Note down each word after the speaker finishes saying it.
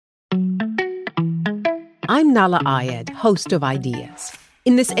I'm Nala Ayed, host of Ideas.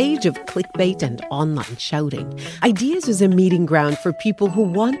 In this age of clickbait and online shouting, Ideas is a meeting ground for people who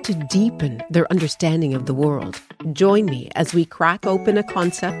want to deepen their understanding of the world. Join me as we crack open a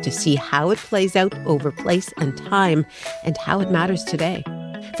concept to see how it plays out over place and time and how it matters today.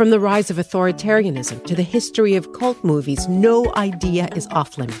 From the rise of authoritarianism to the history of cult movies, no idea is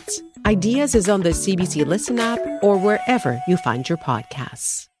off limits. Ideas is on the CBC Listen app or wherever you find your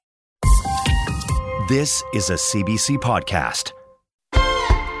podcasts. This is a CBC podcast.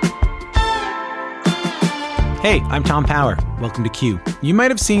 Hey, I'm Tom Power. Welcome to Q. You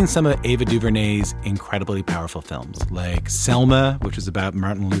might have seen some of Ava DuVernay's incredibly powerful films, like Selma, which was about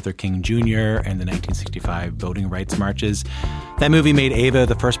Martin Luther King Jr. and the 1965 voting rights marches. That movie made Ava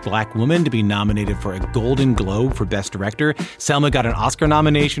the first black woman to be nominated for a Golden Globe for Best Director. Selma got an Oscar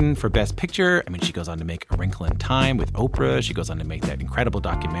nomination for Best Picture. I mean, she goes on to make A Wrinkle in Time with Oprah. She goes on to make that incredible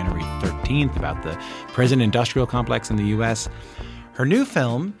documentary 13th about the prison industrial complex in the U.S. Her new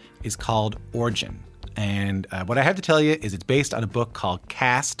film is called Origin. And what I have to tell you is it's based on a book called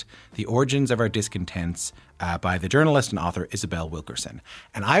Caste, The Origins of Our Discontents by the journalist and author Isabel Wilkerson.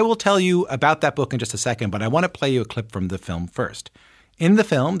 And I will tell you about that book in just a second, but I want to play you a clip from the film first. In the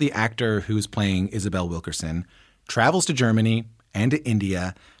film, the actor who's playing Isabel Wilkerson travels to Germany and to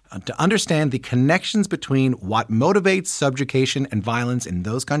India to understand the connections between what motivates subjugation and violence in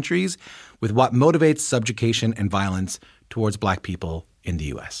those countries with what motivates subjugation and violence towards black people in the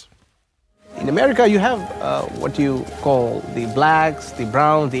U.S. In America, you have what you call the blacks, the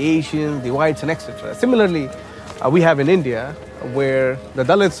browns, the Asians, the whites, and etc. Similarly, we have in India where the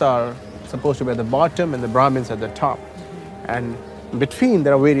Dalits are supposed to be at the bottom and the Brahmins at the top. And between,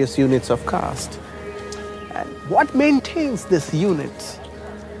 there are various units of caste. And what maintains this unit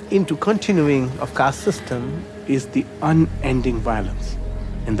into continuing of caste system is the unending violence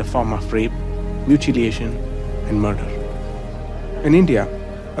in the form of rape, mutilation, and murder. In India,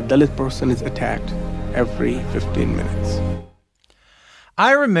 a Dalit person is attacked every 15 minutes.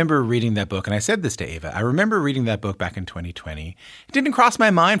 I remember reading that book, and I said this to Ava. I remember reading that book back in 2020. It didn't cross my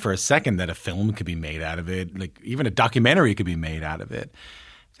mind for a second that a film could be made out of it, like even a documentary could be made out of it.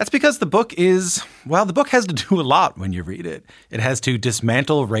 That's because the book the book has to do a lot when you read it. It has to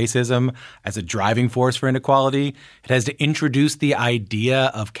dismantle racism as a driving force for inequality. It has to introduce the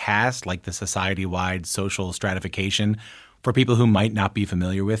idea of caste, like the society-wide social stratification, for people who might not be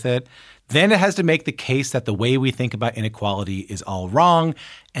familiar with it. Then it has to make the case that the way we think about inequality is all wrong,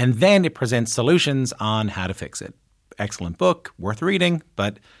 and then it presents solutions on how to fix it. Excellent book, worth reading,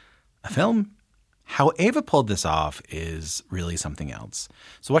 but a film? How Ava pulled this off is really something else.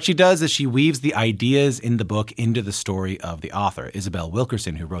 So what she does is she weaves the ideas in the book into the story of the author. Isabel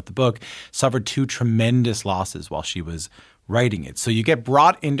Wilkerson, who wrote the book, suffered 2 tremendous losses while she was writing it. So you get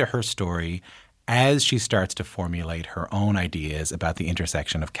brought into her story as she starts to formulate her own ideas about the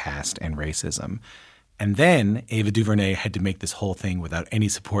intersection of caste and racism. And then Ava DuVernay had to make this whole thing without any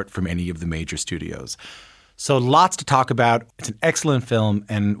support from any of the major studios. So lots to talk about. It's an excellent film,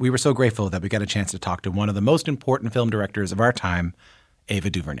 and we were so grateful that we got a chance to talk to one of the most important film directors of our time, Ava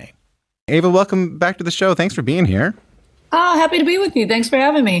DuVernay. Ava, welcome back to the show. Thanks for being here. Oh, happy to be with you. Thanks for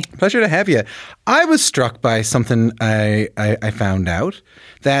having me. Pleasure to have you. I was struck by something I found out,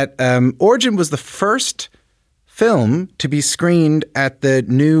 that Origin was the first film to be screened at the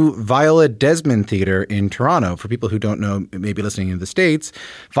new Viola Desmond Theatre in Toronto. For people who don't know, maybe listening in the States,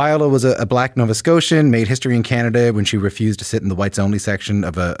 Viola was a black Nova Scotian, made history in Canada when she refused to sit in the whites-only section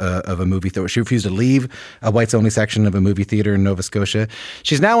of a movie theatre. She refused to leave a whites-only section of a movie theatre in Nova Scotia.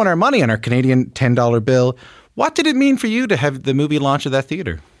 She's now on our money on our Canadian $10 bill. What did it mean for you to have the movie launch at that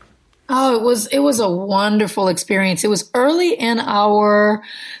theater? Oh, it was a wonderful experience. It was early in our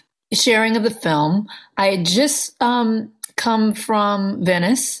sharing of the film. I had just come from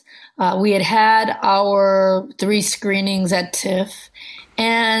Venice. We had our 3 screenings at TIFF,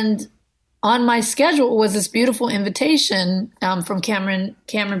 and on my schedule was this beautiful invitation from Cameron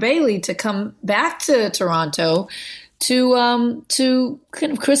Bailey to come back to Toronto to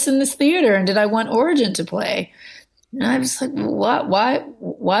kind of christen this theater, and did I want Origin to play? And I was like, what?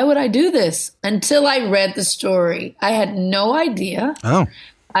 Why would I do this? Until I read the story. I had no idea. Oh.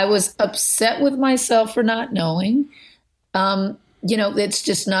 I was upset with myself for not knowing. It's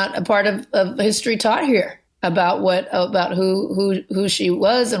just not a part of history taught here about who she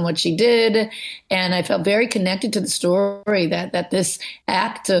was and what she did. And I felt very connected to the story that this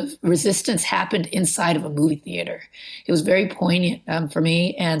act of resistance happened inside of a movie theater. It was very poignant for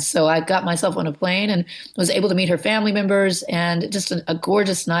me. And so I got myself on a plane and was able to meet her family members, and just a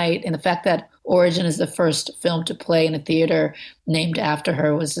gorgeous night. And the fact that Origin is the first film to play in a theater named after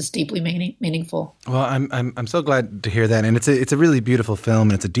her was just deeply meaningful. Well, I'm so glad to hear that, and it's a really beautiful film,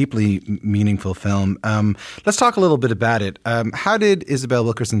 and it's a deeply meaningful film. Let's talk a little bit about it. How did Isabel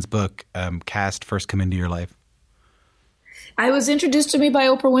Wilkerson's book Caste first come into your life? I was introduced to me by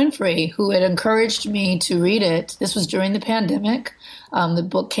Oprah Winfrey, who had encouraged me to read it. This was during the pandemic. The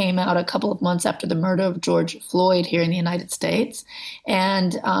book came out a couple of months after the murder of George Floyd here in the United States,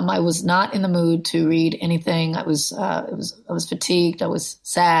 and I was not in the mood to read anything. I was fatigued. I was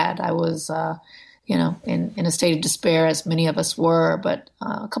sad. I was, in a state of despair, as many of us were. But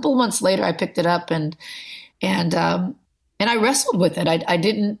a couple of months later, I picked it up and I wrestled with it. I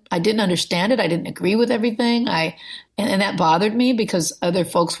didn't understand it. I didn't agree with everything. And that bothered me because other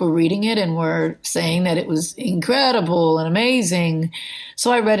folks were reading it and were saying that it was incredible and amazing.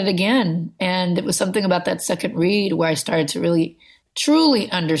 So I read it again. And it was something about that second read where I started to really, truly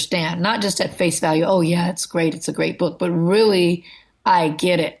understand, not just at face value, oh yeah, it's great, it's a great book, but really I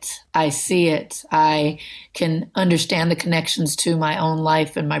get it. I see it. I can understand the connections to my own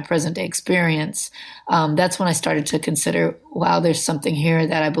life and my present day experience. That's when I started to consider, wow, there's something here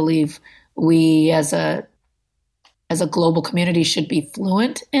that I believe we as a global community should be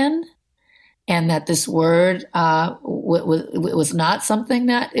fluent in, and that this word was not something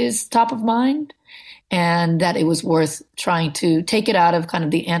that is top of mind, and that it was worth trying to take it out of kind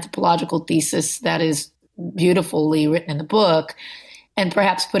of the anthropological thesis that is beautifully written in the book and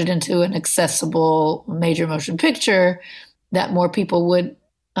perhaps put it into an accessible major motion picture that more people would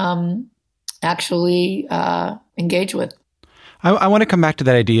actually engage with. I want to come back to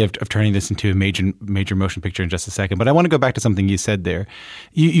that idea of turning this into a major motion picture in just a second, but I want to go back to something you said there.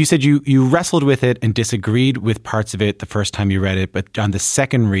 You said you wrestled with it and disagreed with parts of it the first time you read it, but on the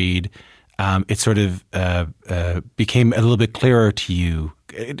second read, it sort of became a little bit clearer to you.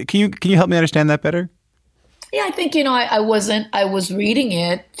 Can you help me understand that better? Yeah, I think, I was reading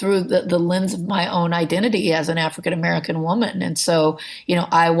it through the lens of my own identity as an African-American woman. And so,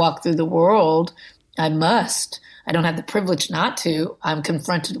 I walk through the world. I don't have the privilege not to. I'm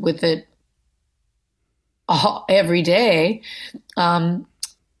confronted with it every day, seeing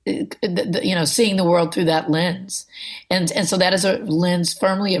the world through that lens. And so that is a lens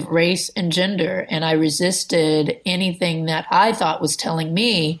firmly of race and gender. And I resisted anything that I thought was telling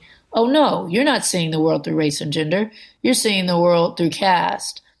me, oh, no, you're not seeing the world through race and gender. You're seeing the world through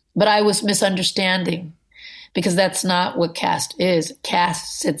caste. But I was misunderstanding, because that's not what caste is.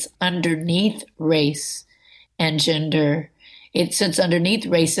 Caste sits underneath race and gender. It sits underneath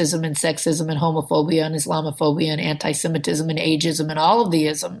racism and sexism and homophobia and Islamophobia and anti-Semitism and ageism and all of the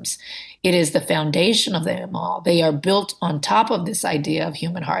isms. It is the foundation of them all. They are built on top of this idea of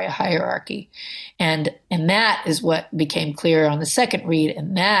human hierarchy. And that is what became clear on the second read.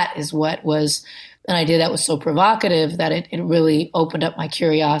 And that is what was an idea that was so provocative that it really opened up my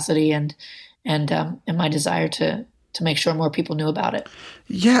curiosity and my desire to make sure more people knew about it.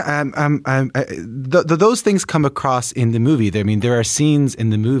 Yeah, those things come across in the movie. There are scenes in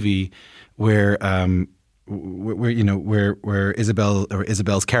the movie where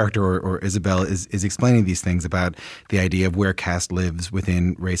Isabel's character or Isabel is explaining these things about the idea of where caste lives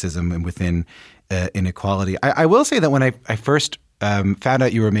within racism and within inequality. I will say that when I first found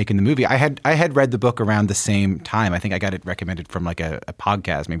out you were making the movie, I had read the book around the same time. I think I got it recommended from like a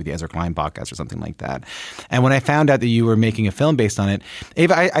podcast, maybe the Ezra Klein podcast or something like that. And when I found out that you were making a film based on it,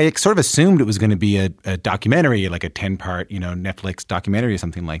 Ava, I sort of assumed it was going to be a documentary, like a 10-part, Netflix documentary or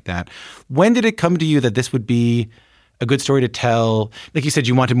something like that. When did it come to you that this would be a good story to tell? Like you said,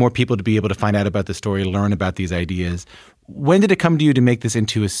 you wanted more people to be able to find out about the story, learn about these ideas. When did it come to you to make this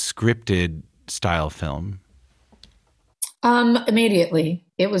into a scripted style film? Immediately.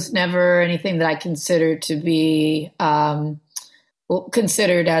 It was never anything that I considered to be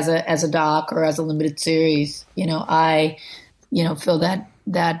considered as a doc or as a limited series. I feel that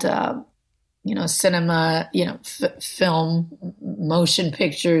cinema, film, motion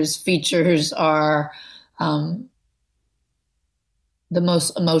pictures, features are the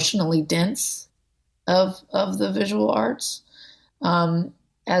most emotionally dense of the visual arts.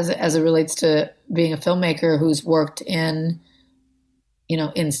 As it relates to being a filmmaker who's worked in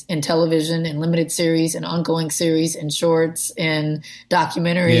television, in limited series, in ongoing series, in shorts, in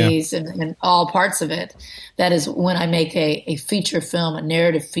documentaries, and all parts of it. That is when I make a feature film, a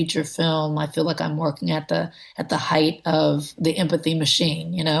narrative feature film, I feel like I'm working at the height of the empathy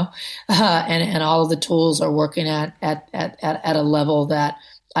machine, and all of the tools are working at a level that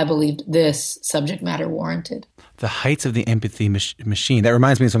I believed this subject matter warranted. The heights of the empathy machine. That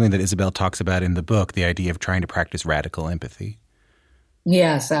reminds me of something that Isabel talks about in the book, the idea of trying to practice radical empathy.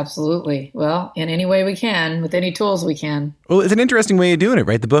 Yes, absolutely. Well, in any way we can, with any tools we can. Well, it's an interesting way of doing it,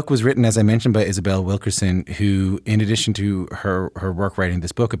 right? The book was written, as I mentioned, by Isabel Wilkerson, who, in addition to her work writing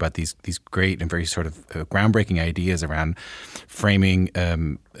this book about these great and very sort of groundbreaking ideas around framing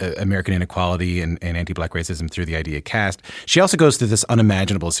American inequality and anti-Black racism through the idea of caste, she also goes through this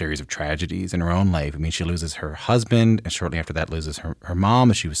unimaginable series of tragedies in her own life. I mean, she loses her husband, and shortly after that loses her mom,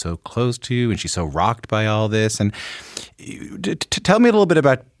 as she was so close to, and she's so rocked by all this. And tell me a little bit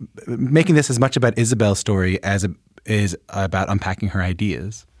about making this as much about Isabel's story as it is about unpacking her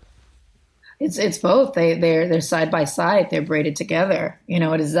ideas. It's both. They're side by side. They're braided together.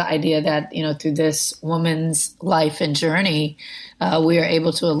 It is the idea that through this woman's life and journey, we are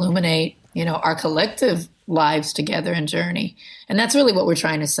able to illuminate our collective lives together and journey. And that's really what we're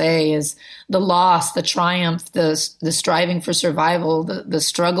trying to say: is the loss, the triumph, the striving for survival, the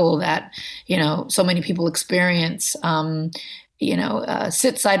struggle that so many people experience.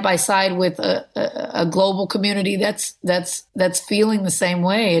 Sit side by side with a global community that's feeling the same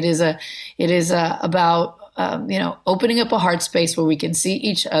way. It is about opening up a heart space where we can see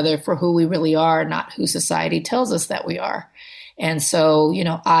each other for who we really are, not who society tells us that we are. And so,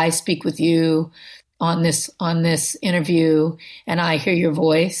 I speak with you on this interview, and I hear your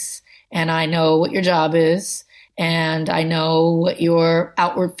voice, and I know what your job is, and I know what your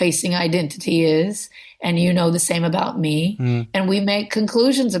outward facing identity is. And you know the same about me, and we make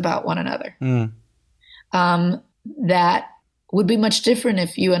conclusions about one another. That would be much different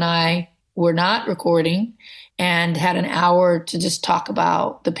if you and I were not recording and had an hour to just talk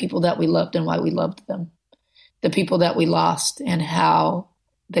about the people that we loved and why we loved them, the people that we lost and how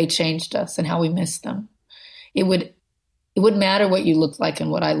they changed us and how we missed them. It wouldn't matter what you looked like and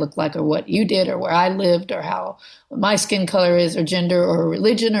what I looked like or what you did or where I lived or what my skin color is or gender or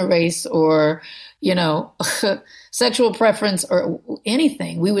religion or race or sexual preference or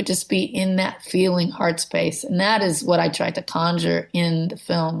anything. We would just be in that feeling heart space. And that is what I tried to conjure in the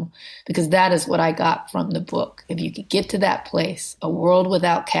film, because that is what I got from the book. If you could get to that place, a world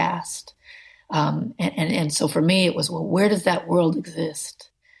without caste. And so for me, it was, well, where does that world exist?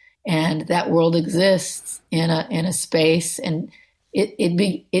 And that world exists in a space, and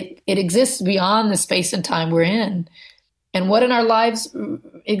it exists beyond the space and time we're in. And what in our lives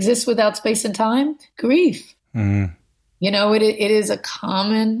exists without space and time? Grief. Mm-hmm. It is a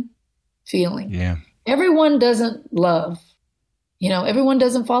common feeling. Yeah. Everyone doesn't love. Everyone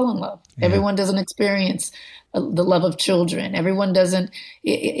doesn't fall in love. Yeah. Everyone doesn't experience the love of children. Everyone doesn't.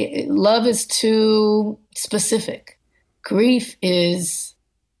 Love is too specific. Grief is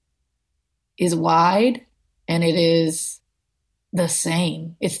wide, and it is the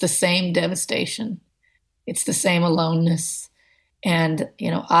same. It's the same devastation. It's the same aloneness. And,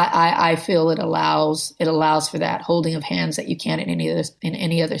 I feel it allows for that holding of hands that you can't in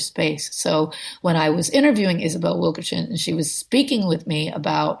any other space. So when I was interviewing Isabel Wilkerson, and she was speaking with me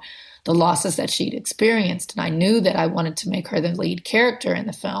about the losses that she'd experienced, and I knew that I wanted to make her the lead character in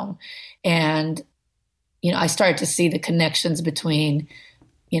the film. And, I started to see the connections between,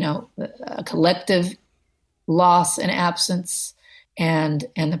 a collective loss and absence and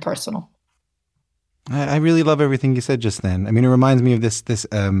the personal. I really love everything you said just then. I mean, it reminds me of this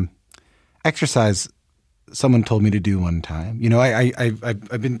exercise someone told me to do one time.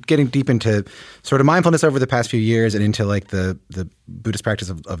 I've been getting deep into sort of mindfulness over the past few years and into like the Buddhist practice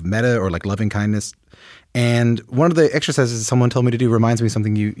of metta, or like loving kindness. And one of the exercises someone told me to do reminds me of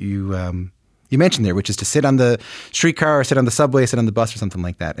something you mentioned there, which is to sit on the streetcar or sit on the subway, sit on the bus or something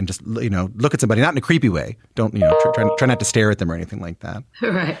like that, and just, look at somebody, not in a creepy way. Don't, try not to stare at them or anything like that.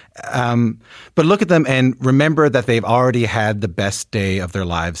 Right. But look at them and remember that they've already had the best day of their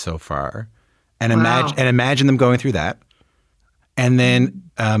lives so far. And imagine them going through that. And then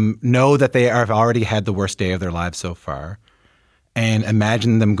know that they have already had the worst day of their lives so far. And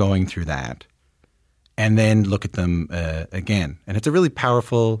imagine them going through that. And then look at them again. And it's a really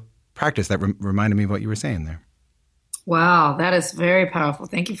powerful practice that reminded me of what you were saying there. Wow, that is very powerful.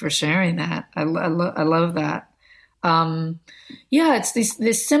 Thank you for sharing that. I love that. It's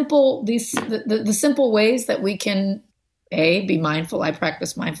the simple ways that we can be mindful. I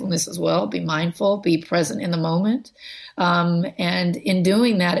practice mindfulness as well. Be mindful, be present in the moment. And in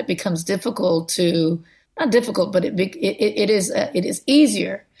doing that, it becomes not difficult, but it is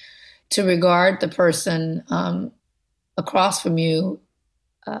easier to regard the person across from you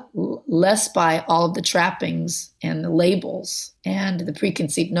less by all of the trappings and the labels and the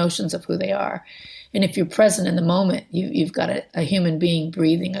preconceived notions of who they are. And if you're present in the moment, you've got a human being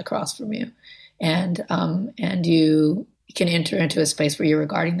breathing across from you, and you can enter into a space where you're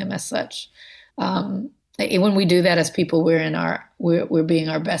regarding them as such. And when we do that as people, we're being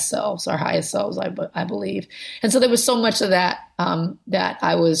our best selves, our highest selves, I believe. And so there was so much of that that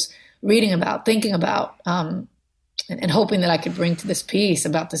I was reading about, thinking about, and hoping that I could bring to this piece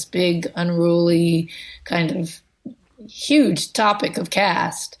about this big, unruly, kind of huge topic of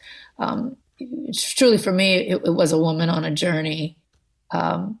caste. Truly, for me, it was a woman on a journey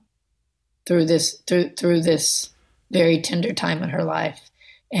through this very tender time in her life,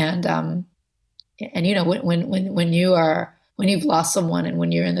 and you know, when you've lost someone and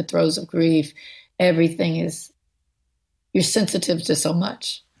when you're in the throes of grief, you're sensitive to so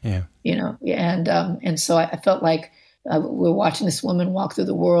much. Yeah. You know, and so I felt like we're watching this woman walk through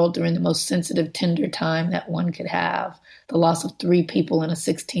the world during the most sensitive, tender time that one could have, the loss of 3 people in a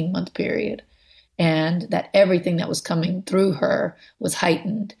 16-month period, and that everything that was coming through her was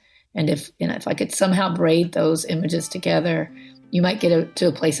heightened. And if I could somehow braid those images together, you might get to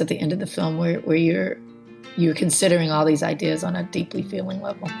a place at the end of the film where you're considering all these ideas on a deeply feeling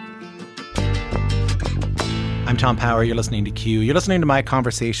level. I'm Tom Power. You're listening to Q. You're listening to my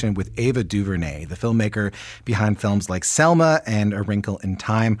conversation with Ava DuVernay, the filmmaker behind films like Selma and A Wrinkle in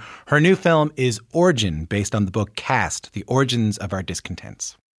Time. Her new film is Origin, based on the book Caste, The Origins of Our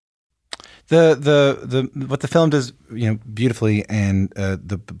Discontents. What the film does, beautifully, and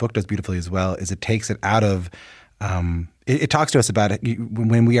the book does beautifully as well, is it takes it out of. It talks to us about it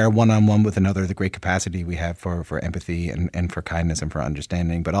when we are one-on-one with another, the great capacity we have for empathy and for kindness and for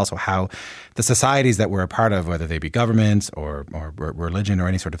understanding, but also how the societies that we're a part of, whether they be governments or religion or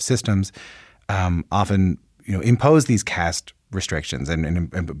any sort of systems, often impose these caste restrictions and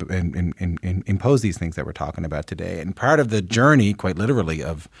impose these things that we're talking about today. And part of the journey, quite literally,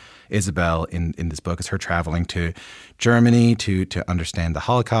 of Isabel in this book is her traveling to Germany to understand the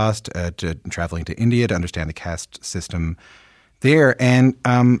Holocaust, to traveling to India to understand the caste system there. And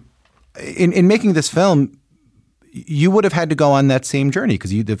in making this film, you would have had to go on that same journey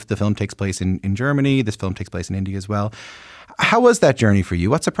because the film takes place in Germany. This film takes place in India as well. How was that journey for you?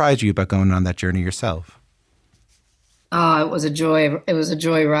 What surprised you about going on that journey yourself? Oh, it was a joy. It was a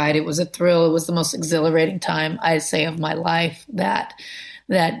joy ride. It was a thrill. It was the most exhilarating time, I'd say, of my life. That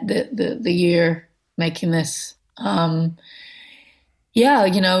the year making this.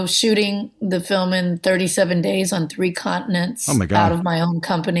 Shooting the film in 37 days on 3 continents. Oh my God. Out of my own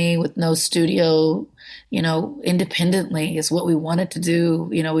company with no studio, independently is what we wanted to do.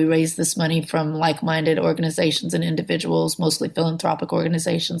 We raised this money from like-minded organizations and individuals, mostly philanthropic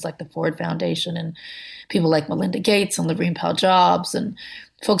organizations like the Ford Foundation and people like Melinda Gates and Lorene Powell Jobs and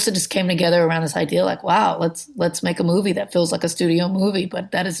folks that just came together around this idea like, wow, let's make a movie that feels like a studio movie,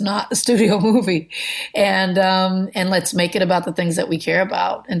 but that is not a studio movie. And let's make it about the things that we care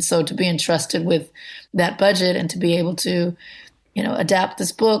about. And so to be entrusted with that budget and to be able to, adapt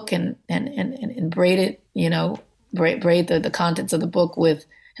this book and braid it, braid the contents of the book with,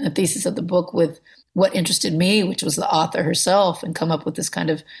 and the thesis of the book with what interested me, which was the author herself, and come up with this kind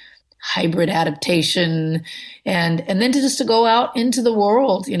of hybrid adaptation, and then to go out into the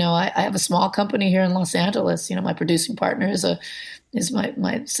world. I have a small company here in Los Angeles. My producing partner is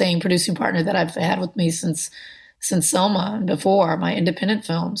my same producing partner that I've had with me since Selma and before my independent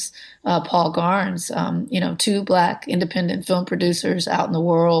films. Paul Garnes, 2 Black independent film producers out in the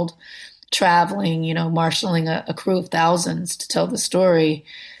world, traveling, marshaling a crew of thousands to tell the story.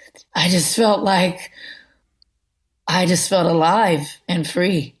 I just felt alive and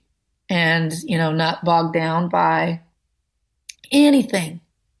free. And, not bogged down by anything.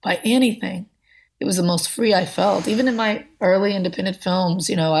 It was the most free I felt. Even in my early independent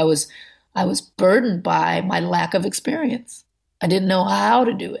films, I was burdened by my lack of experience. I didn't know how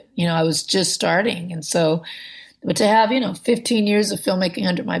to do it. I was just starting. And so, but to have, 15 years of filmmaking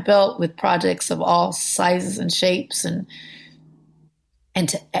under my belt with projects of all sizes and shapes and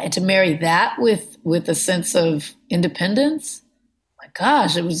to marry that with a sense of independence, my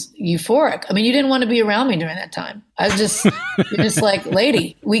gosh, it was euphoric. I mean, you didn't want to be around me during that time. You're just like,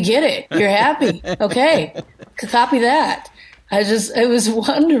 lady, we get it. You're happy. Okay. Copy that. It was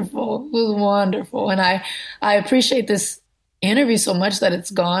wonderful. It was wonderful. And I appreciate this interview so much that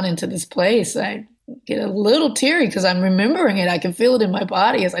it's gone into this place. I get a little teary because I'm remembering it. I can feel it in my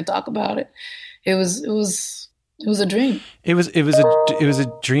body as I talk about it. It was a dream. It was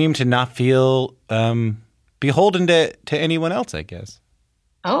a dream to not feel beholden to anyone else, I guess.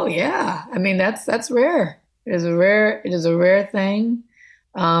 Oh yeah, I mean that's rare. It is a rare thing.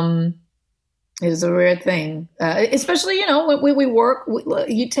 It is a rare thing, especially when we work.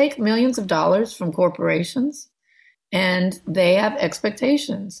 You take millions of dollars from corporations, and they have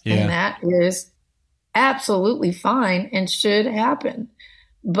expectations, and that is absolutely fine and should happen.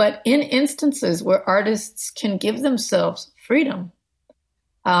 But in instances where artists can give themselves freedom,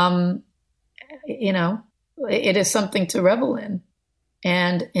 it is something to revel in.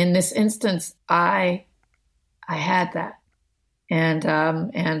 And in this instance, I had that, and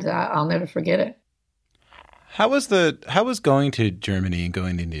I'll never forget it. How was going to Germany and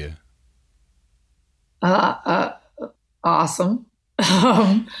going to India? Awesome.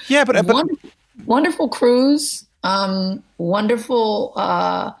 Yeah, but wonderful cruise.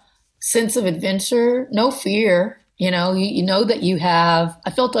 Wonderful sense of adventure. No fear. You know that you have.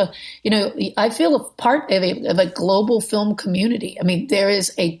 I feel a part of a global film community. I mean, there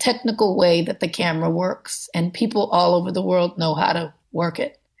is a technical way that the camera works, and people all over the world know how to work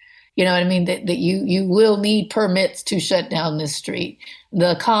it. You know what I mean? That you will need permits to shut down this street.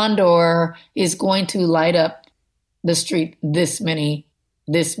 The Condor is going to light up the street this many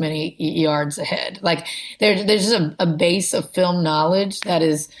yards ahead. Like there's just a base of film knowledge that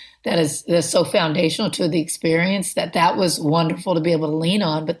is so foundational to the experience that was wonderful to be able to lean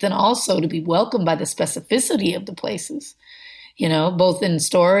on, but then also to be welcomed by the specificity of the places, both in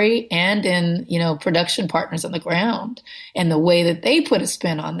story and in, production partners on the ground, and the way that they put a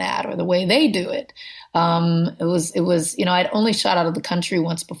spin on that, or the way they do it. It was, I'd only shot out of the country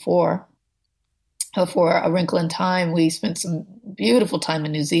once before. For A Wrinkle in Time, we spent some beautiful time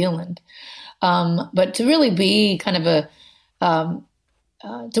in New Zealand. But to really be kind of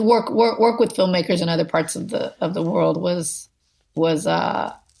to work with filmmakers in other parts of the world was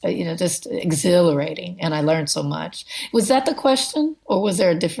just exhilarating, and I learned so much. Was that the question, or was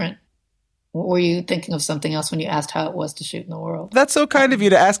there a different? Were you thinking of something else when you asked how it was to shoot in the world? That's so kind of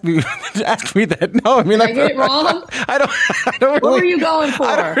you to ask me that. No, I mean, did I get it wrong? I don't really, what were you going for?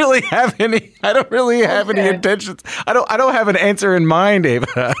 I don't really have any intentions. I don't have an answer in mind,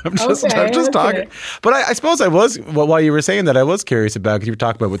 Ava. I'm just talking. But I suppose I was, while you were saying that, I was curious about, because you were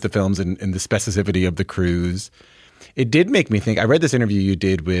talking about with the films and the specificity of the crews. It did make me think. I read this interview you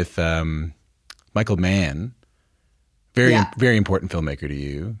did with Michael Mann, very important filmmaker to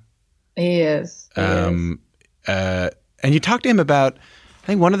you. He is. And you talked to him about, I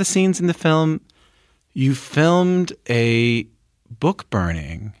think one of the scenes in the film, you filmed a book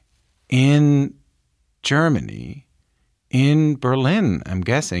burning in Germany, in Berlin, I'm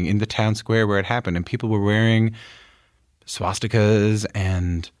guessing, in the town square where it happened. And people were wearing swastikas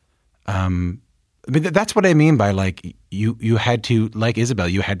and I mean, that's what I mean by like you had to, like Isabel,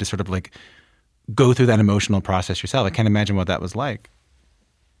 you had to sort of like go through that emotional process yourself. I can't imagine what that was like.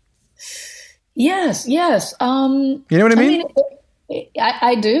 Yes. You know what I mean?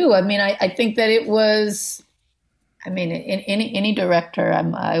 I do. I mean, I think that it was, in any director,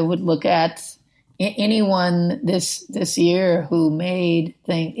 I would look at anyone this year who made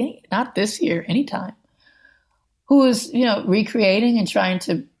things, not this year, anytime, who was, recreating and trying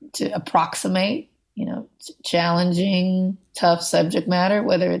to approximate, challenging, tough subject matter,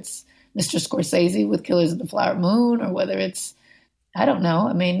 whether it's Mr. Scorsese with Killers of the Flower Moon, or whether it's, I don't know.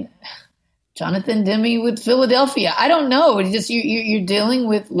 I mean, Jonathan Demme with Philadelphia. I don't know. It's just you're dealing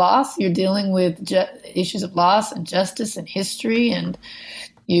with loss. You're dealing with issues of loss and justice and history, and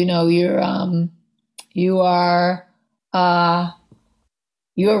you are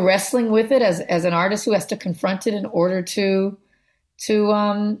wrestling with it as an artist who has to confront it in order to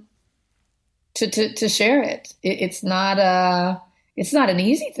share it. It's not an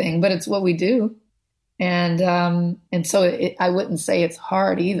easy thing, but it's what we do. And so I wouldn't say it's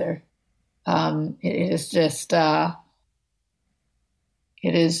hard either. It is just it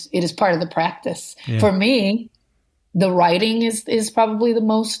is part of the practice. Yeah. For me, the writing is probably the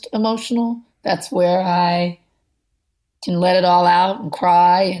most emotional. That's where I can let it all out and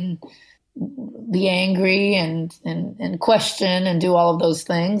cry and be angry and question and do all of those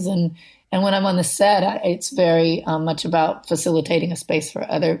things. And when I'm on the set, it's very much about facilitating a space for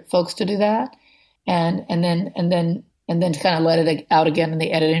other folks to do that. And then to kind of let it out again in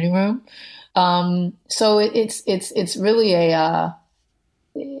the editing room. So it's really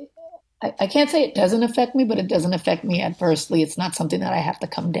I can't say it doesn't affect me, but it doesn't affect me adversely. It's not something that I have to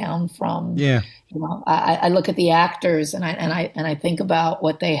come down from. Yeah. I look at the actors and I think about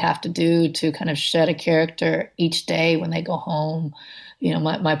what they have to do to kind of shed a character each day when they go home.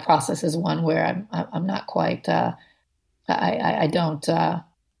 My process is one where I'm not quite, I don't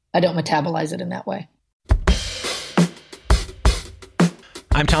metabolize it in that way.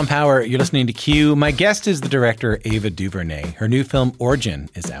 I'm Tom Power. You're listening to Q. My guest is the director, Ava DuVernay. Her new film, Origin,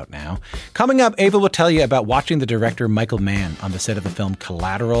 is out now. Coming up, Ava will tell you about watching the director Michael Mann on the set of the film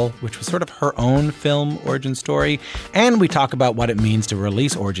Collateral, which was sort of her own film origin story. And we talk about what it means to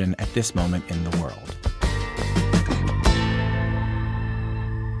release Origin at this moment in the world.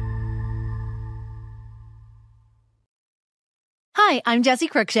 Hi, I'm Jessie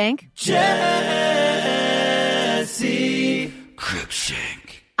Cruikshank. Jessie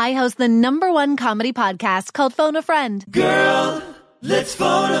Cruikshank. I host the #1 comedy podcast called Phone a Friend. Girl, let's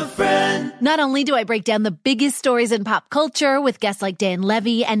phone a friend. Not only do I break down the biggest stories in pop culture with guests like Dan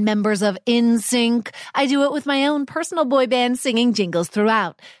Levy and members of NSYNC, I do it with my own personal boy band singing jingles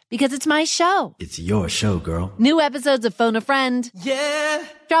throughout. Because it's my show. It's your show, girl. New episodes of Phone a Friend. Yeah.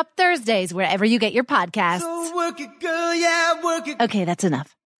 Drop Thursdays wherever you get your podcasts. So work it, girl, yeah, work it. Okay, that's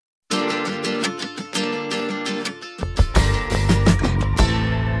enough.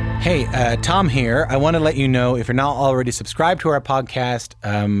 Hey, Tom here. I want to let you know, if you're not already subscribed to our podcast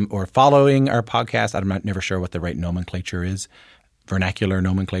or following our podcast, I'm never sure what the right nomenclature is, vernacular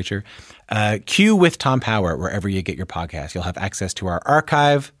nomenclature, Q with Tom Power wherever you get your podcast. You'll have access to our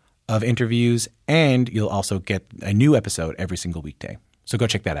archive of interviews, and you'll also get a new episode every single weekday. So go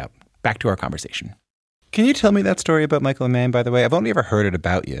check that out. Back to our conversation. Can you tell me that story about Michael Mann, by the way? I've only ever heard it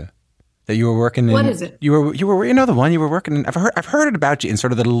about you. That you were working in. What is it? You were the one you were working in. I've heard it about you in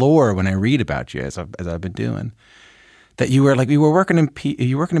sort of the lore when I read about you as I've been doing. That you were working in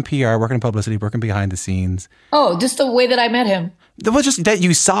PR, working in publicity, working behind the scenes. Oh, just the way that I met him. It was just that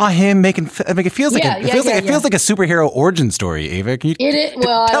you saw him making. I mean, it feels like it feels like a superhero origin story. Ava, can you?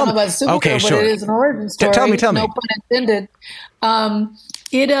 Well, I don't know about superhero, okay, sure. but it is an origin story. Tell me. No pun intended. I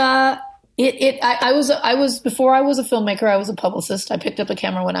was before I was a filmmaker, I was a publicist. I picked up a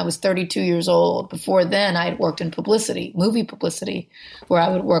camera when I was 32 years old. Before then, I had worked in publicity, movie publicity, where I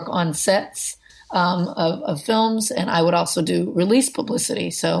would work on sets of films, and I would also do release publicity.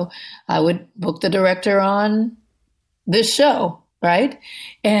 So I would book the director on this show, right?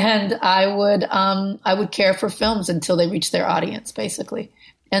 And I would care for films until they reached their audience, basically.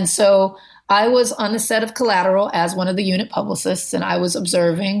 And so I was on the set of Collateral as one of the unit publicists, and I was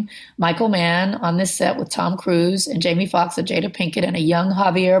observing Michael Mann on this set with Tom Cruise and Jamie Foxx and Jada Pinkett and a young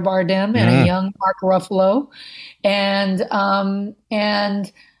Javier Bardem and a young Mark Ruffalo, and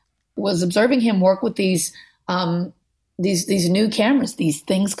was observing him work with these new cameras, these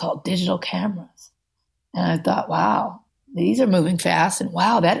things called digital cameras, and I thought, wow. These are moving fast, and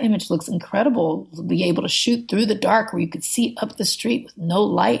wow, that image looks incredible. To be able to shoot through the dark where you could see up the street with no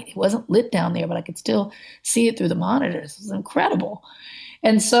light. It wasn't lit down there, but I could still see it through the monitors. It was incredible.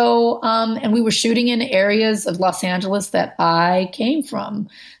 And so, and we were shooting in areas of Los Angeles that I came from,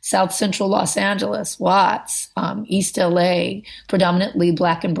 South Central Los Angeles, Watts, East LA, predominantly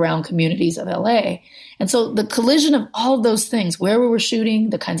Black and brown communities of LA. And so the collision of all of those things, where we were shooting,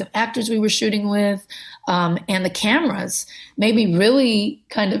 the kinds of actors we were shooting with, and the cameras made me really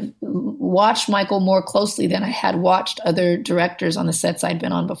kind of watch Michael more closely than I had watched other directors on the sets I'd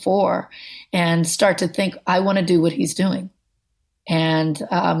been on before, and start to think, I want to do what he's doing. And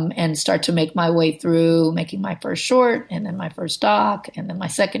start to make my way through making my first short, and then my first doc, and then my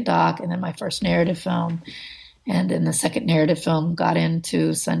second doc, and then my first narrative film. And then the second narrative film got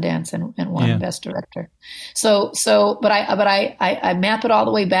into Sundance and won Best Director. But I map it all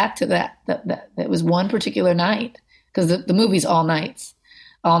the way back to that was one particular night, because the movie's all night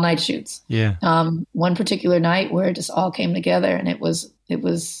shoots. Yeah. One particular night where it just all came together, and it was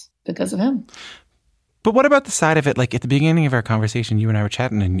because of him. But what about the side of it? Like at the beginning of our conversation, you and I were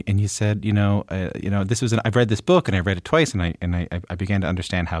chatting, and you said, this was I've read this book, and I read it twice, and I began to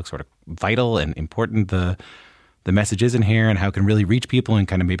understand how sort of vital and important the message is in here, and how it can really reach people and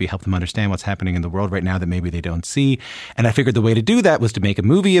kind of maybe help them understand what's happening in the world right now that maybe they don't see. And I figured the way to do that was to make a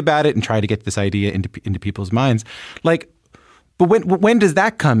movie about it and try to get this idea into people's minds. Like, but when does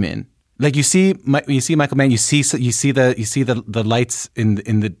that come in? Like you see Michael Mann, you see the lights in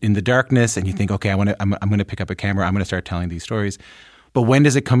the darkness, and you think, okay, I'm going to pick up a camera, I'm going to start telling these stories. But when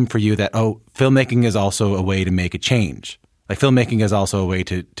does it come for you that filmmaking is also a way to make a change? Like filmmaking is also a way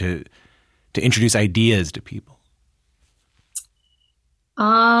to introduce ideas to people. Do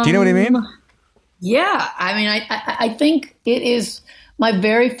you know what I mean? Yeah, I mean, I think it is my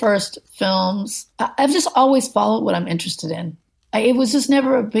very first films. I've just always followed what I'm interested in. It was just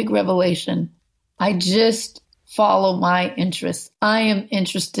never a big revelation. I just follow my interests. I am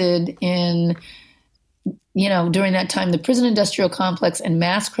interested in, during that time, the prison industrial complex and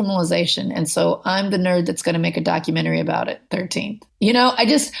mass criminalization. And so I'm the nerd that's going to make a documentary about it, 13th.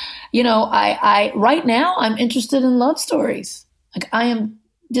 Right now I'm interested in love stories. Like I am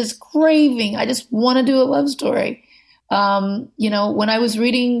just craving. I just want to do a love story. When I was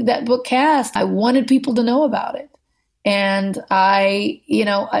reading that book, Caste, I wanted people to know about it. And I hear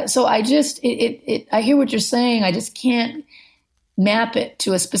what you're saying. I just can't map it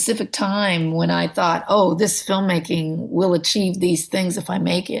to a specific time when I thought, this filmmaking will achieve these things if I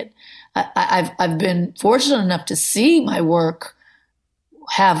make it. I've been fortunate enough to see my work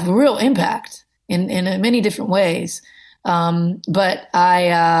have real impact in many different ways. But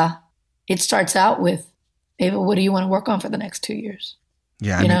it starts out with, Ava, what do you want to work on for the next 2 years?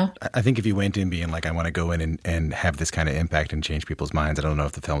 Yeah, I think if you went in being like, I want to go in and have this kind of impact and change people's minds, I don't know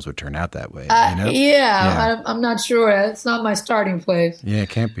if the films would turn out that way. I'm not sure. It's not my starting place. Yeah, it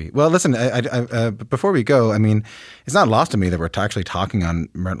can't be. Well, listen, before we go, I mean, it's not lost to me that we're actually talking on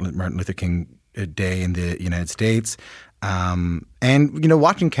Martin Luther King Day in the United States. And,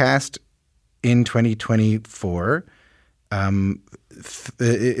 watching Caste in 2024,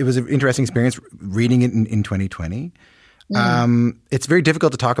 it was an interesting experience reading it in 2020. It's very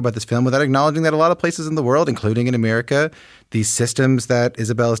difficult to talk about this film without acknowledging that a lot of places in the world, including in America, these systems that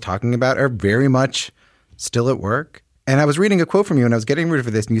Isabel is talking about are very much still at work. And I was reading a quote from you and I was getting ready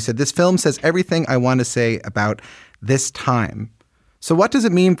for this, and you said, "This film says everything I want to say about this time." So what does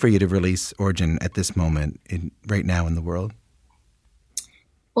it mean for you to release Origin at this moment right now in the world?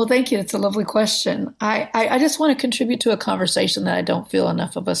 Well, thank you. It's a lovely question. I just want to contribute to a conversation that I don't feel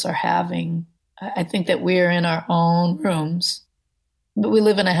enough of us are having. I think that we're in our own rooms, but we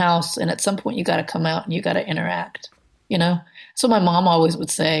live in a house, and at some point you got to come out and you got to interact, So my mom always would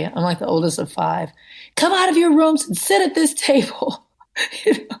say, I'm like the oldest of 5, come out of your rooms and sit at this table,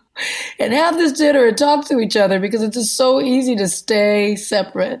 and have this dinner and talk to each other, because it's just so easy to stay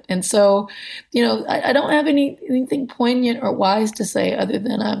separate. And so, I don't have anything poignant or wise to say other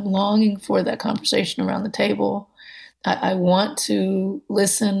than I'm longing for that conversation around the table. I want to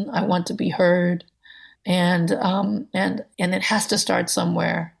listen. I want to be heard, and it has to start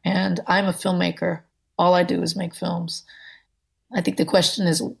somewhere. And I'm a filmmaker. All I do is make films. I think the question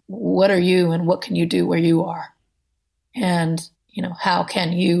is, what are you, and what can you do where you are? And how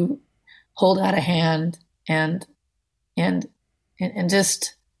can you hold out a hand and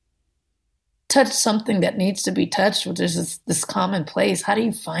just touch something that needs to be touched, which is this common place? How do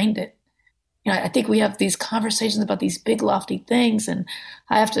you find it? I think we have these conversations about these big, lofty things, and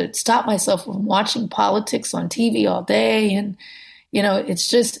I have to stop myself from watching politics on TV all day. And,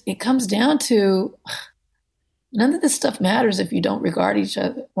 it comes down to none of this stuff matters if you don't regard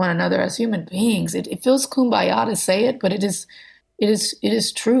one another as human beings. It feels kumbaya to say it, but it is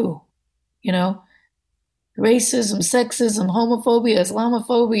true. Racism, sexism, homophobia,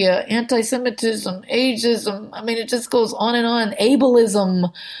 Islamophobia, anti-Semitism, ageism. I mean, it just goes on and on.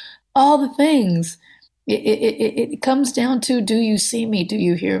 Ableism. All the things. It comes down to, do you see me? Do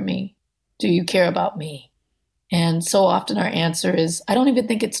you hear me? Do you care about me? And so often our answer is, I don't even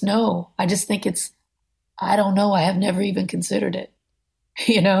think it's no. I just think it's, I don't know. I have never even considered it,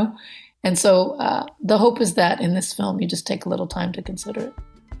 And so the hope is that in this film, you just take a little time to consider it.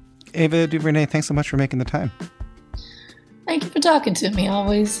 Ava DuVernay, thanks so much for making the time. Thank you for talking to me. I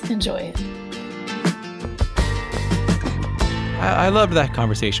always enjoy it. I loved that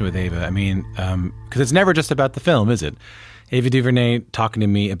conversation with Ava. I mean, because it's never just about the film, is it? Ava DuVernay talking to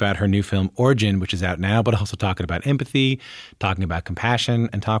me about her new film, Origin, which is out now, but also talking about empathy, talking about compassion,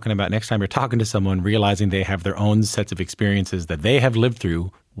 and talking about next time you're talking to someone, realizing they have their own sets of experiences that they have lived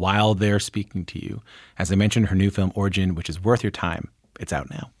through while they're speaking to you. As I mentioned, her new film, Origin, which is worth your time. It's out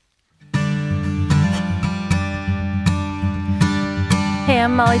now. Hey,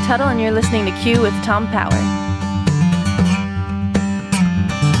 I'm Molly Tuttle, and you're listening to Q with Tom Power.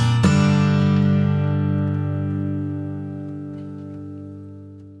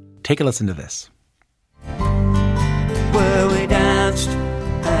 Take a listen to this. Where we danced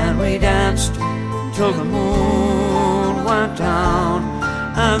and we danced till the moon went down,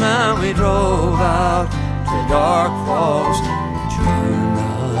 and then we drove out to dark falls and turned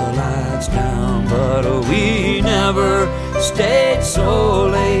the lights down. But we never stayed so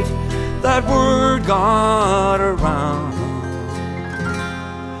late that word got around.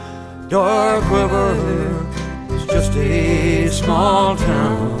 Dark River is just a small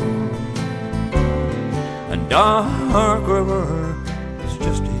town, and Dark River is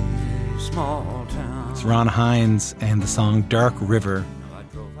just a small town. It's Ron Hynes and the song Dark River.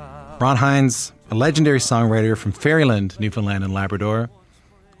 Ron Hynes, a legendary songwriter from Fairyland, Newfoundland and Labrador.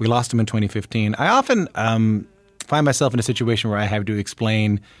 We lost him in 2015. I often find myself in a situation where I have to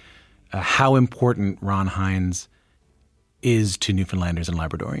explain how important Ron Hynes is to Newfoundlanders and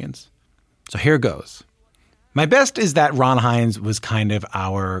Labradorians. So here goes. My best is that Ron Hynes was kind of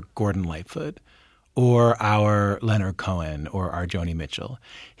our Gordon Lightfoot, or our Leonard Cohen, or our Joni Mitchell.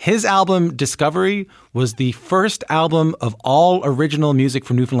 His album, Discovery, was the first album of all original music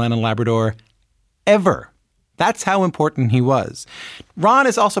from Newfoundland and Labrador ever. That's how important he was. Ron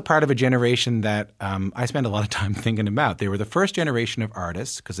is also part of a generation that I spend a lot of time thinking about. They were the first generation of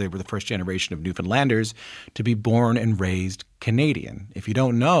artists, because they were the first generation of Newfoundlanders to be born and raised Canadian. If you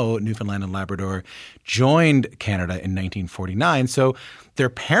don't know, Newfoundland and Labrador joined Canada in 1949. So their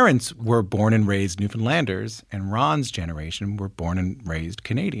parents were born and raised Newfoundlanders, and Ron's generation were born and raised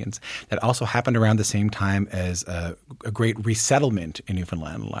Canadians. That also happened around the same time as a great resettlement in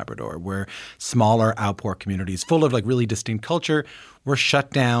Newfoundland and Labrador, where smaller outpour communities full of like really distinct culture were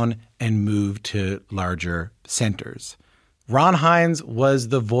shut down and moved to larger centers. Ron Hynes was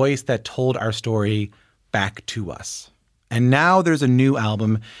the voice that told our story back to us. And now there's a new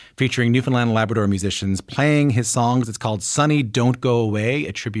album featuring Newfoundland and Labrador musicians playing his songs. It's called Sunny Don't Go Away,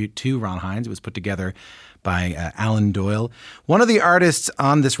 a tribute to Ron Hynes. It was put together by Alan Doyle. One of the artists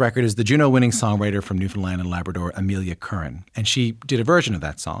on this record is the Juno-winning songwriter from Newfoundland and Labrador, Amelia Curran. And she did a version of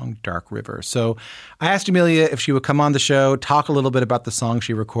that song, Dark River. So I asked Amelia if she would come on the show, talk a little bit about the song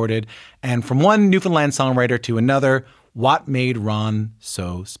she recorded, and from one Newfoundland songwriter to another, what made Ron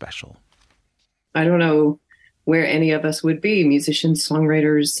so special? I don't know where any of us would be, musicians,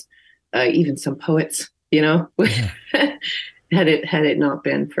 songwriters, even some poets, had it not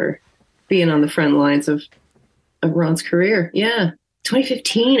been for being on the front lines of Ron's career. Yeah.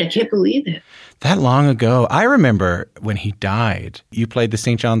 2015. I can't believe it. That long ago. I remember when he died, you played the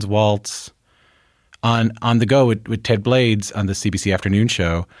St. John's Waltz on the go with Ted Blades on the CBC Afternoon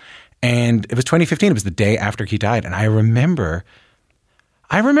Show. And it was 2015. It was the day after he died. And I remember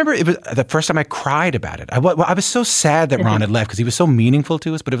it was the first time I cried about it. I was so sad that Ron had left because he was so meaningful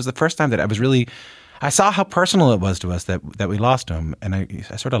to us. But it was the first time that I saw how personal it was to us that we lost him. And I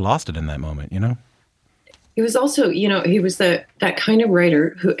sort of lost it in that moment, He was also, he was that kind of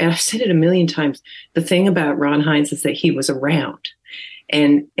writer who, and I've said it a million times, the thing about Ron Hynes is that he was around.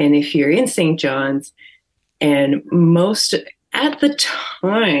 And if you're in St. John's, and most at the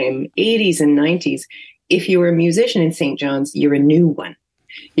time, 80s and 90s, if you were a musician in St. John's, you're a new one.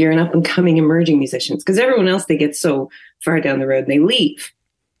 You're an up-and-coming emerging musician. Because everyone else, they get so far down the road and they leave.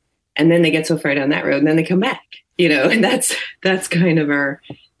 And then they get so far down that road and then they come back, and that's kind of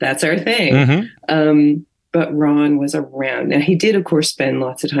that's our thing. Mm-hmm. But Ron was around. Now, he did, of course, spend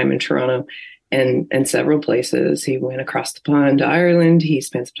lots of time in Toronto and several places. He went across the pond to Ireland. He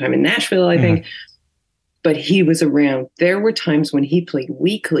spent some time in Nashville, I think. But he was around. There were times when he played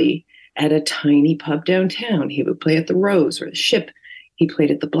weekly at a tiny pub downtown. He would play at the Rose or the Ship. He played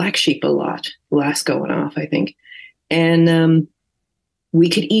at the Black Sheep a lot. Last going off, I think. And we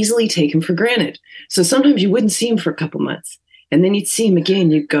could easily take him for granted. So sometimes you wouldn't see him for a couple months. And then you'd see him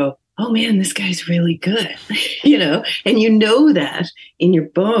again. You'd go, oh, man, this guy's really good, and that in your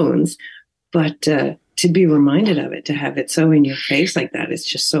bones. But to be reminded of it, to have it so in your face like that, it's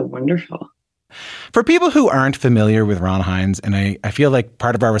just so wonderful. For people who aren't familiar with Ron Hynes, and I feel like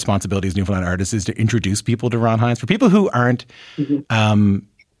part of our responsibility as Newfoundland artists is to introduce people to Ron Hynes. For people who aren't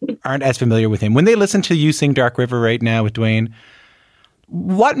as familiar with him, when they listen to you sing Dark River right now with Dwayne,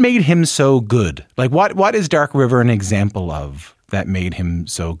 what made him so good? Like, what is Dark River an example of that made him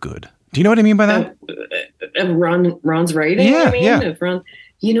so good? Do you know what I mean by that? Ron's writing? Yeah, yeah. Of Ron,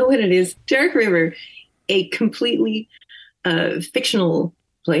 you know what it is? Dark River, a completely fictional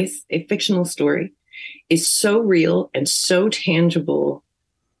place, a fictional story, is so real and so tangible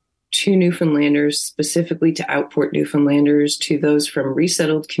to Newfoundlanders, specifically to Outport Newfoundlanders, to those from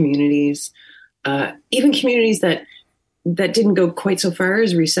resettled communities, even communities that didn't go quite so far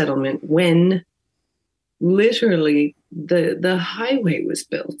as resettlement, when literally the highway was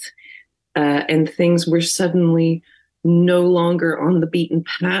built and things were suddenly no longer on the beaten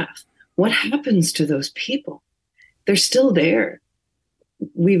path. What happens to those people? They're still there.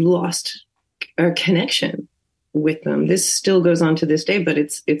 We've lost our connection with them. This still goes on to this day, but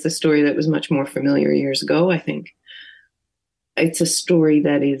it's a story that was much more familiar years ago, I think. It's a story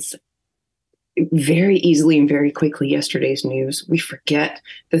that is very easily and very quickly yesterday's news. We forget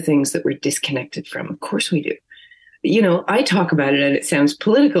the things that we're disconnected from. Of course we do. I talk about it and it sounds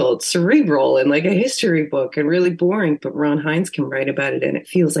political, it's cerebral and like a history book and really boring, but Ron Hynes can write about it and it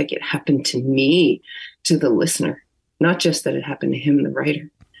feels like it happened to me, to the listener, not just that it happened to him, the writer.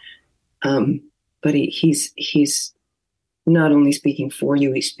 But he's not only speaking for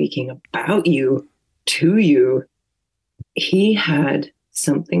you, he's speaking about you, to you. He had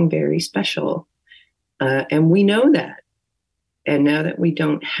something very special. And we know that. And now that we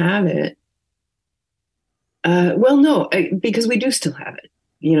don't have it, because we do still have it,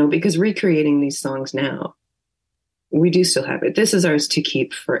 because recreating these songs now, we do still have it. This is ours to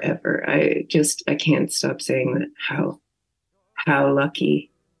keep forever. I can't stop saying that how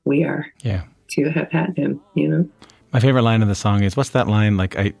lucky we are to have had him, My favorite line of the song is, what's that line?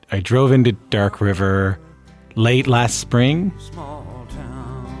 Like, I drove into Dark River late last spring.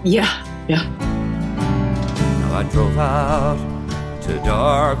 Yeah. Now I drove out to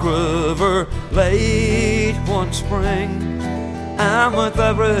Dark River late one spring, and with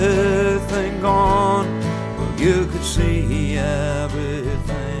everything gone, well, you could see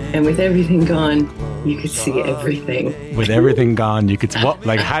everything. And with everything gone, you could see everything. With everything gone, you could. What?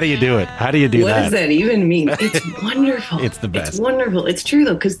 Like, how do you do it? How do you do that? What does that even mean? It's wonderful. It's the best. It's wonderful. It's true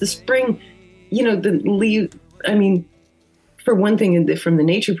though, because the spring, the leaf. I mean, for one thing, from the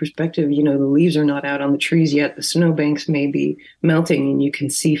nature perspective, the leaves are not out on the trees yet. The snowbanks may be melting, and you can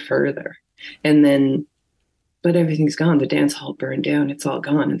see further. And then, but everything's gone. The dance hall burned down. It's all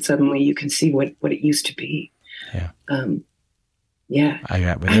gone, and suddenly you can see what it used to be. Yeah. Yeah.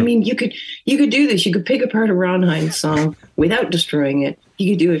 I mean, you could do this. You could pick apart a Ron Hynes song without destroying it.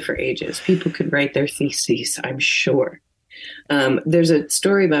 You could do it for ages. People could write their theses, I'm sure. There's a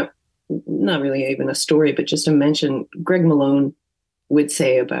story about, not really even a story, but just a mention Greg Malone would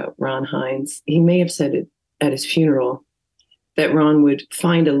say about Ron Hynes. He may have said it at his funeral, that Ron would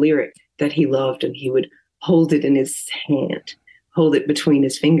find a lyric that he loved and he would hold it in his hand, hold it between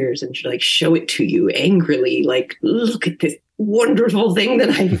his fingers and like show it to you angrily, like, look at this wonderful thing that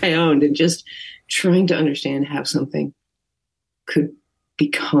I found, and just trying to understand how something could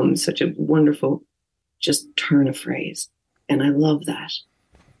become such a wonderful just turn of phrase. And I love that.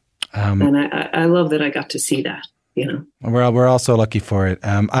 And I love that I got to see that, We're all so lucky for it.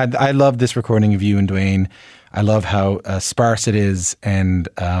 I love this recording of you and Dwayne. I love how sparse it is, and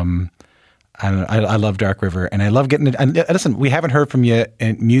I love Dark River, and I love getting it. And listen, we haven't heard from you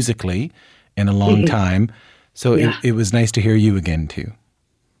musically in a long time, so it was nice to hear you again too.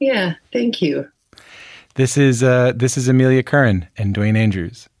 Yeah, thank you. This is Amelia Curran and Dwayne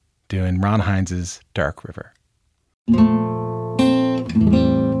Andrews doing Ron Hynes' Dark River.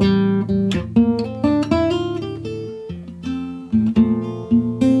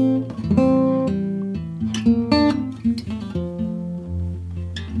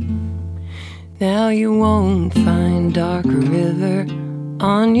 Now you won't find Dark River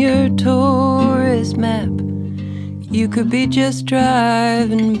on your tourist map. You could be just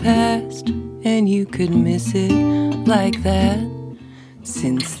driving past and you could miss it like that.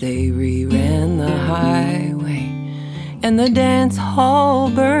 Since they reran the highway and the dance hall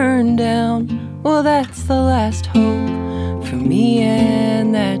burned down, well, that's the last hope for me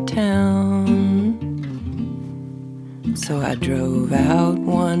and that town. So I drove out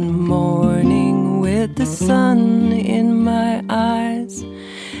one morning with the sun in my eyes,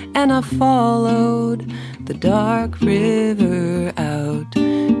 and I followed the dark river out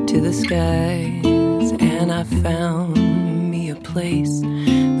to the skies, and I found me a place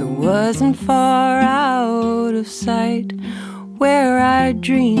that wasn't far out of sight, where I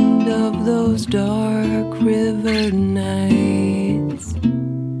dreamed of those dark river nights,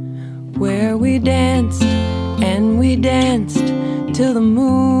 where we danced and we danced till the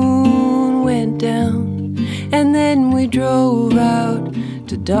moon went down, and then we drove out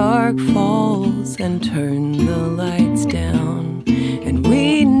to Dark Falls and turned the lights down. And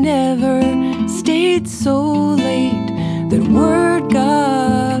we never stayed so late that word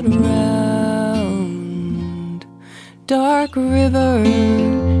got around. Dark River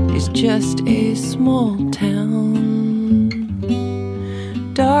is just a small town.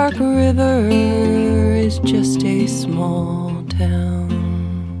 Dark River is just a small town.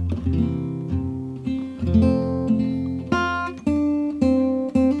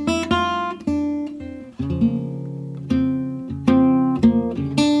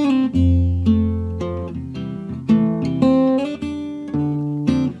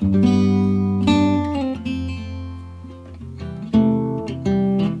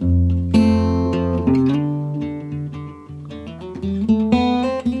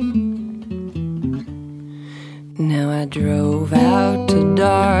 Drove out to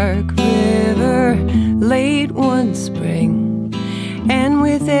Dark River late one spring, and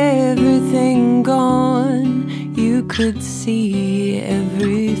with everything gone, you could see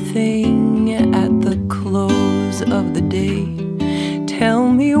everything at the close of the day. Tell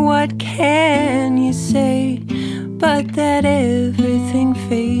me, what can you say but that everything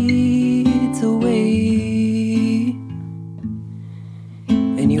fades away?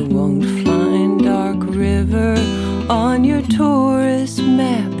 And you won't find Dark River on your tourist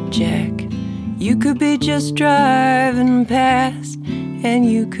map, Jack. You could be just driving past and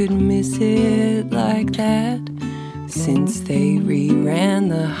you could miss it like that. Since they reran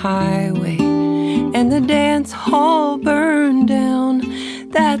the highway and the dance hall burned down,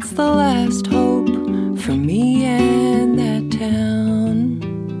 that's the last hope for me and that town.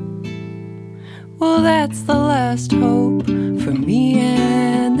 Well, that's the last hope for me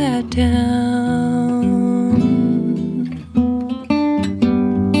and that town.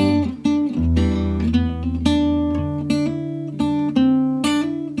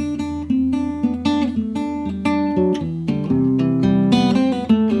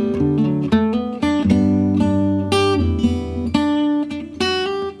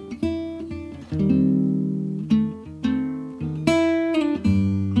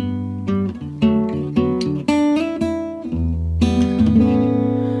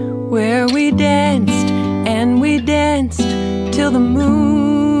 till the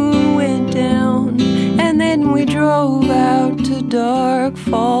moon went down. And then we drove out to dark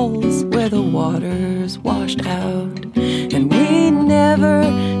falls where the waters washed out. And we never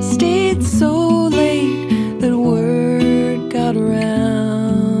stayed so late that word got around.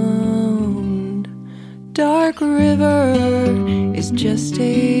 Dark River is just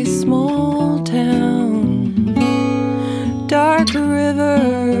a small town. Dark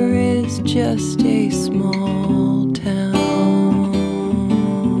River is just a small town.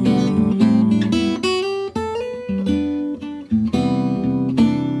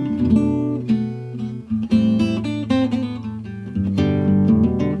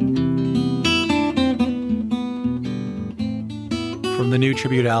 From the new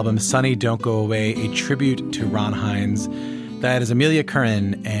tribute album, Sunny Don't Go Away, a tribute to Ron Hynes. That is Amelia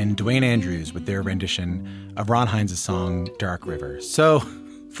Curran and Dwayne Andrews with their rendition of Ron Hynes' song, Dark River. So,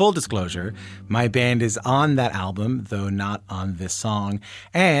 full disclosure, my band is on that album, though not on this song.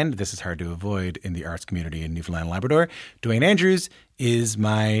 And this is hard to avoid in the arts community in Newfoundland and Labrador. Dwayne Andrews is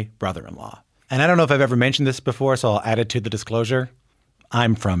my brother-in-law. And I don't know if I've ever mentioned this before, so I'll add it to the disclosure.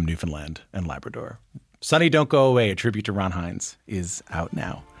 I'm from Newfoundland and Labrador. Sunny Don't Go Away, a tribute to Ron Hynes, is out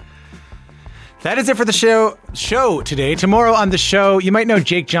now. That is it for the show today. Tomorrow on the show, you might know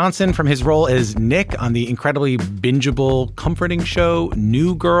Jake Johnson from his role as Nick on the incredibly bingeable, comforting show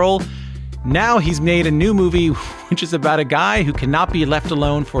New Girl. Now he's made a new movie, which is about a guy who cannot be left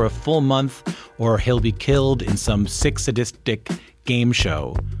alone for a full month or he'll be killed in some sick, sadistic game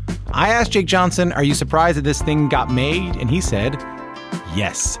show. I asked Jake Johnson, are you surprised that this thing got made? And he said,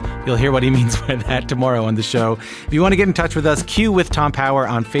 yes. You'll hear what he means by that tomorrow on the show. If you want to get in touch with us, Q with Tom Power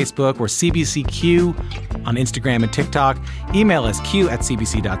on Facebook or CBCQ on Instagram and TikTok. Email us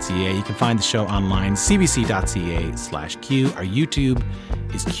q@cbc.ca. You can find the show online, cbc.ca/Q. Our YouTube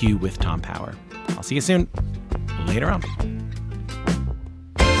is Q with Tom Power. I'll see you soon. Later on.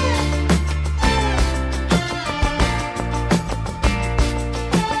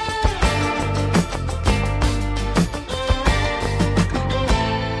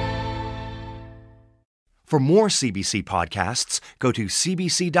 For more CBC podcasts, go to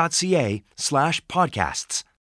cbc.ca/podcasts.